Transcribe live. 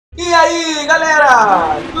E aí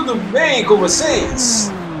galera, tudo bem com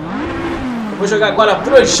vocês? Eu vou jogar agora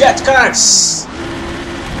Project Cars.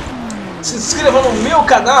 Se inscreva no meu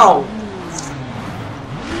canal,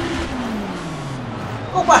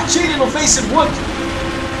 compartilhe no Facebook.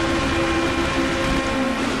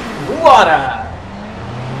 Bora!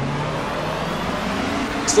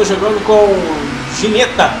 Estou jogando com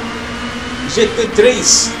GINETTA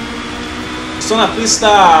GT3. Estou na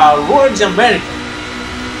pista Luann de América.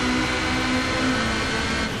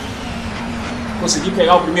 Consegui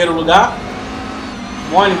pegar o primeiro lugar.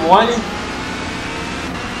 Mole.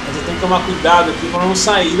 Mas eu tenho que tomar cuidado aqui para não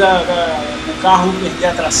sair do carro, não perder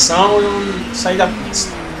a tração e não sair da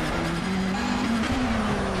pista.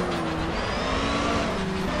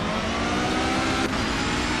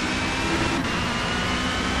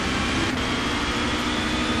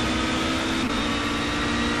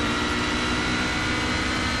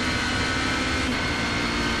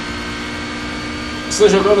 Estou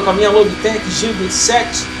jogando com a minha Logitech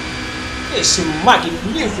G27, esse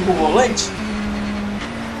magnífico volante,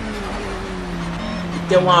 que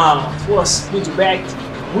tem uma force feedback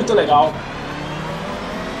muito legal.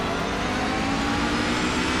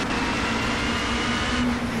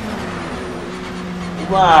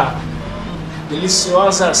 Uma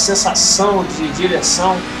deliciosa sensação de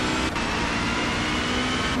direção.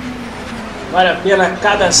 Vale a pena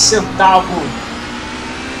cada centavo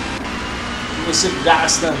você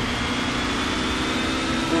gasta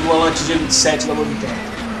no volante G27 da Logitech.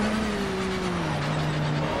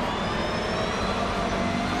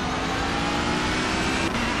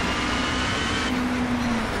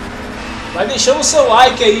 Vai deixando o seu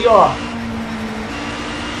like aí, ó.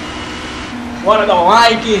 Bora dar um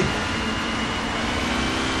like.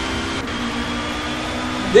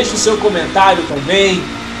 Deixa o seu comentário também,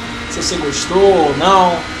 se você gostou ou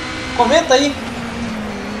não. Comenta aí.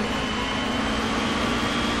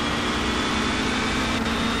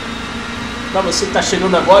 Para você que está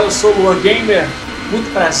chegando agora, eu sou o Luann Gamer,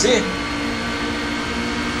 muito prazer.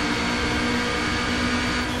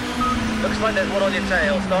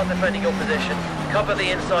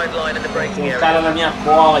 Tem um cara na minha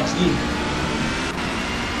cola aqui.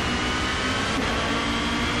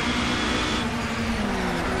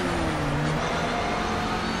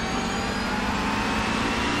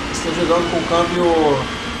 Estou jogando com o câmbio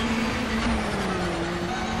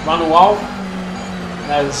manual.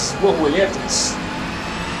 As borboletas.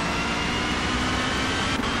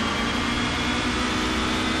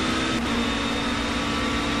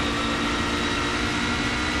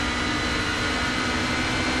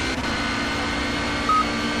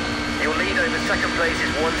 Your lead over second place is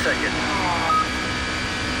 1 second.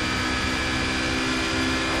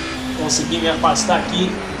 Consegui me afastar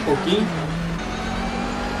aqui um pouquinho.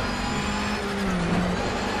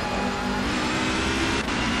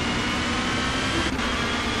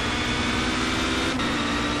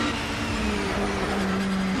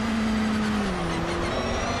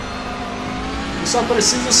 Só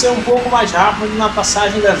preciso ser um pouco mais rápido na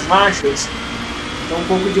passagem das marchas, então um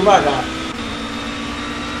pouco devagar.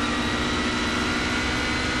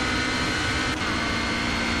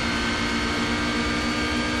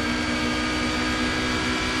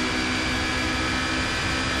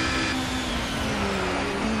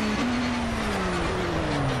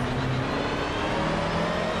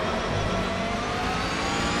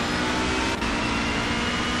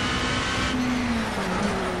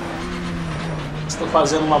 Estou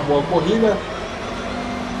fazendo uma boa corrida.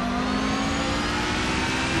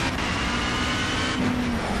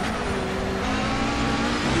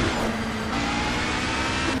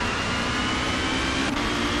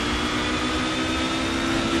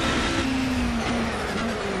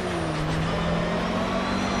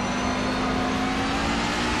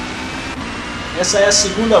 Essa é a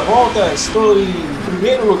segunda volta, estou em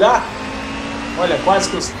primeiro lugar. Olha, quase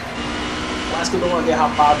que eu dou uma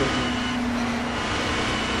derrapada aqui.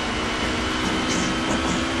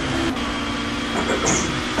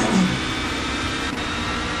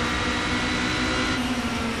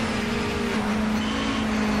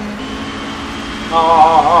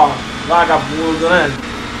 Ó, vagabundo, né?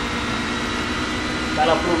 O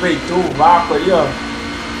cara aproveitou o vácuo aí, ó.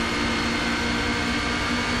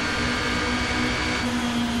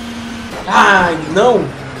 Ai, não!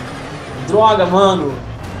 Droga, mano!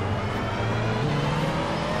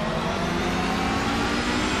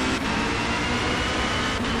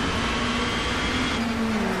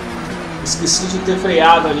 Esqueci de ter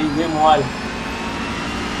freado ali, demora.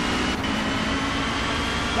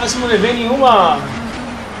 Mas não levei nenhuma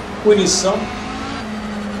punição.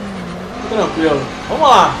 Tranquilo. Vamos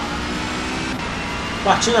lá.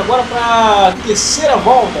 Partindo agora para a terceira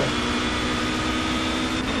volta.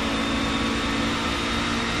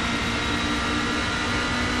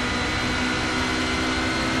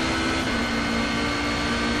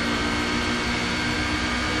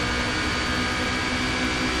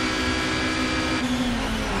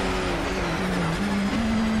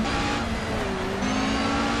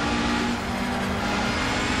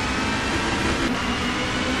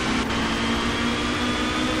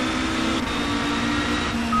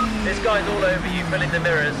 This guy's all over you, filling the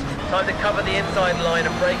mirrors. Time to cover the inside line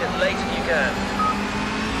and brake as late as you can.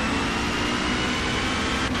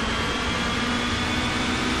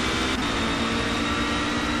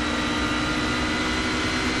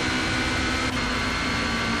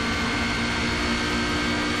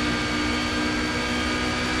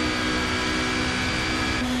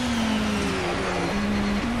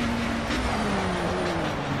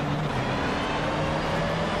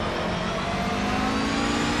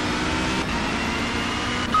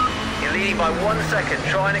 Leading by 1 second,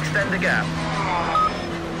 try and extend the gap.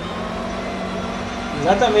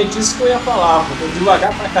 Exatamente isso que eu ia falar, tô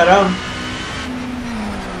devagar pra caramba.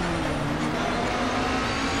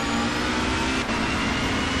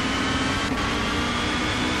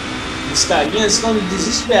 Os carinhas estão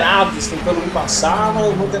desesperados tentando me passar, mas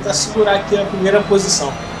eu vou tentar segurar aqui a primeira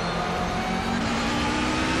posição.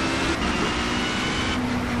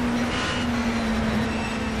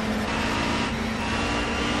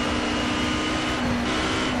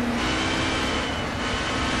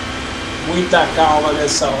 Muita calma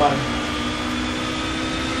nessa hora.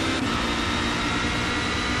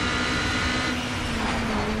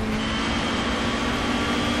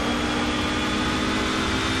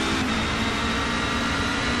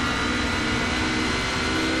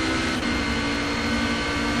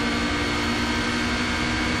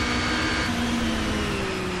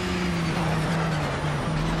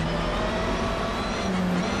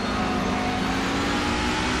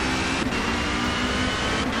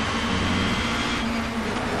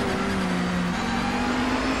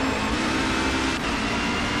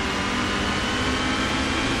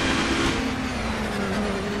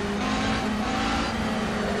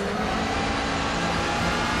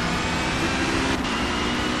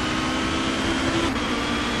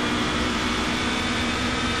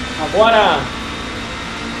 Agora,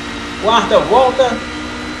 quarta volta.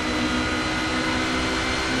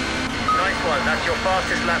 Nice one, that's your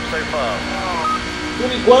fastest lap so far.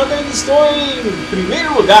 Por enquanto ainda estou em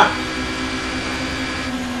primeiro lugar.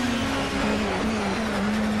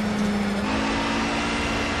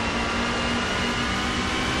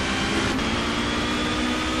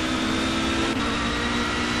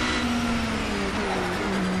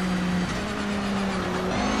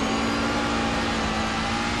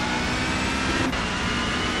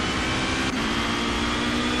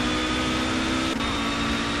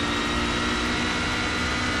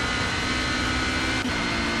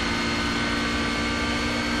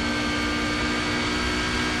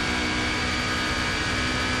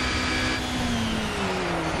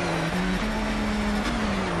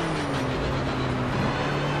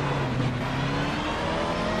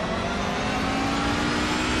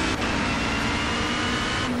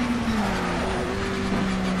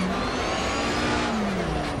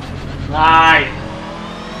 Ai!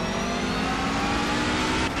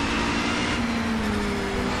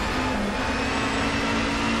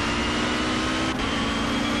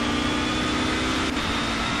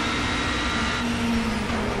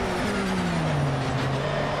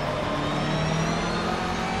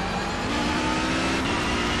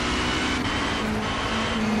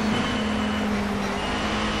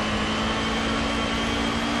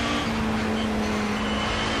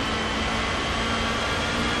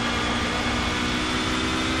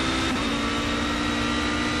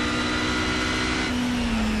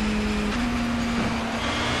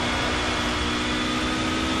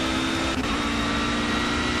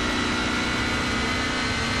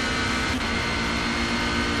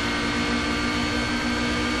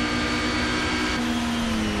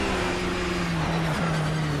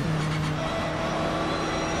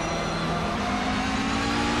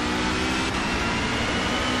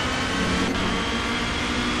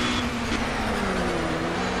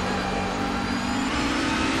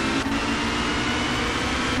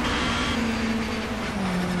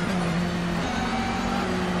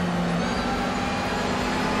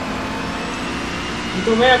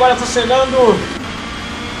 Muito bem, agora estou chegando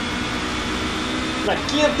na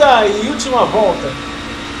quinta e última volta.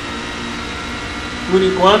 Por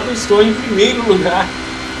enquanto estou em primeiro lugar.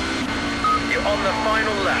 You're on the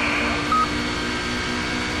final lap.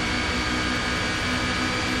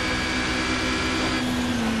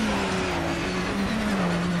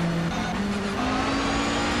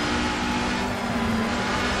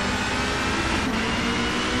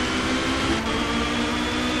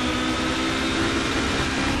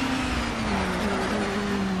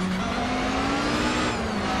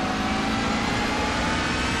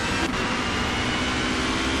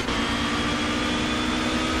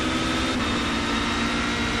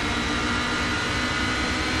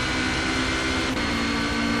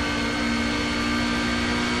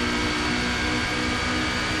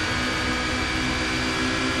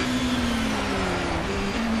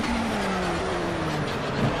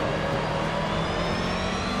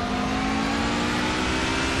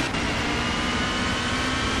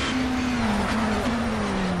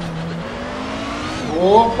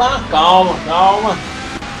 Opa, calma, calma.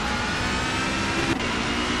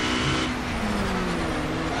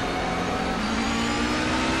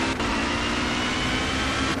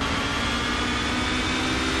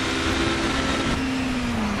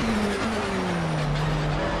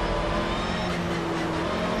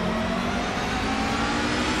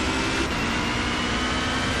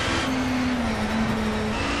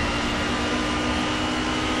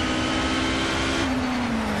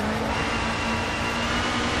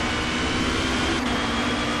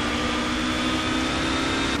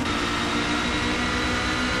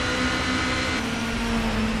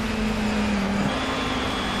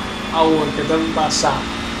 A outra tentando me passar.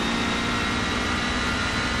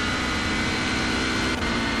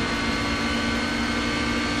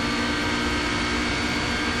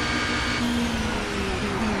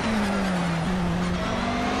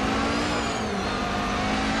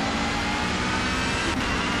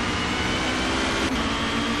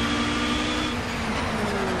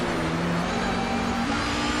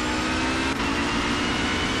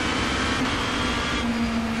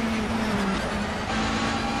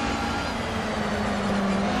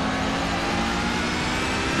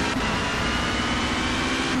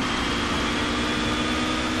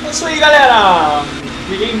 É isso aí, galera.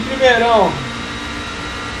 Peguei em primeirão.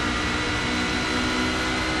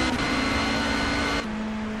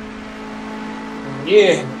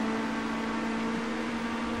 E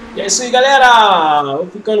é isso aí, galera. Eu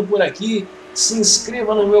ficando por aqui. Se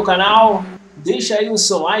inscreva no meu canal. Deixa aí o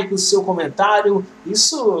seu like, o seu comentário.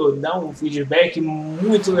 Isso dá um feedback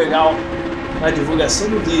muito legal na divulgação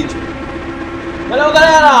do vídeo. Valeu,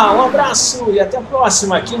 galera. Um abraço e até a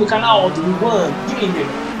próxima aqui no canal do Luann.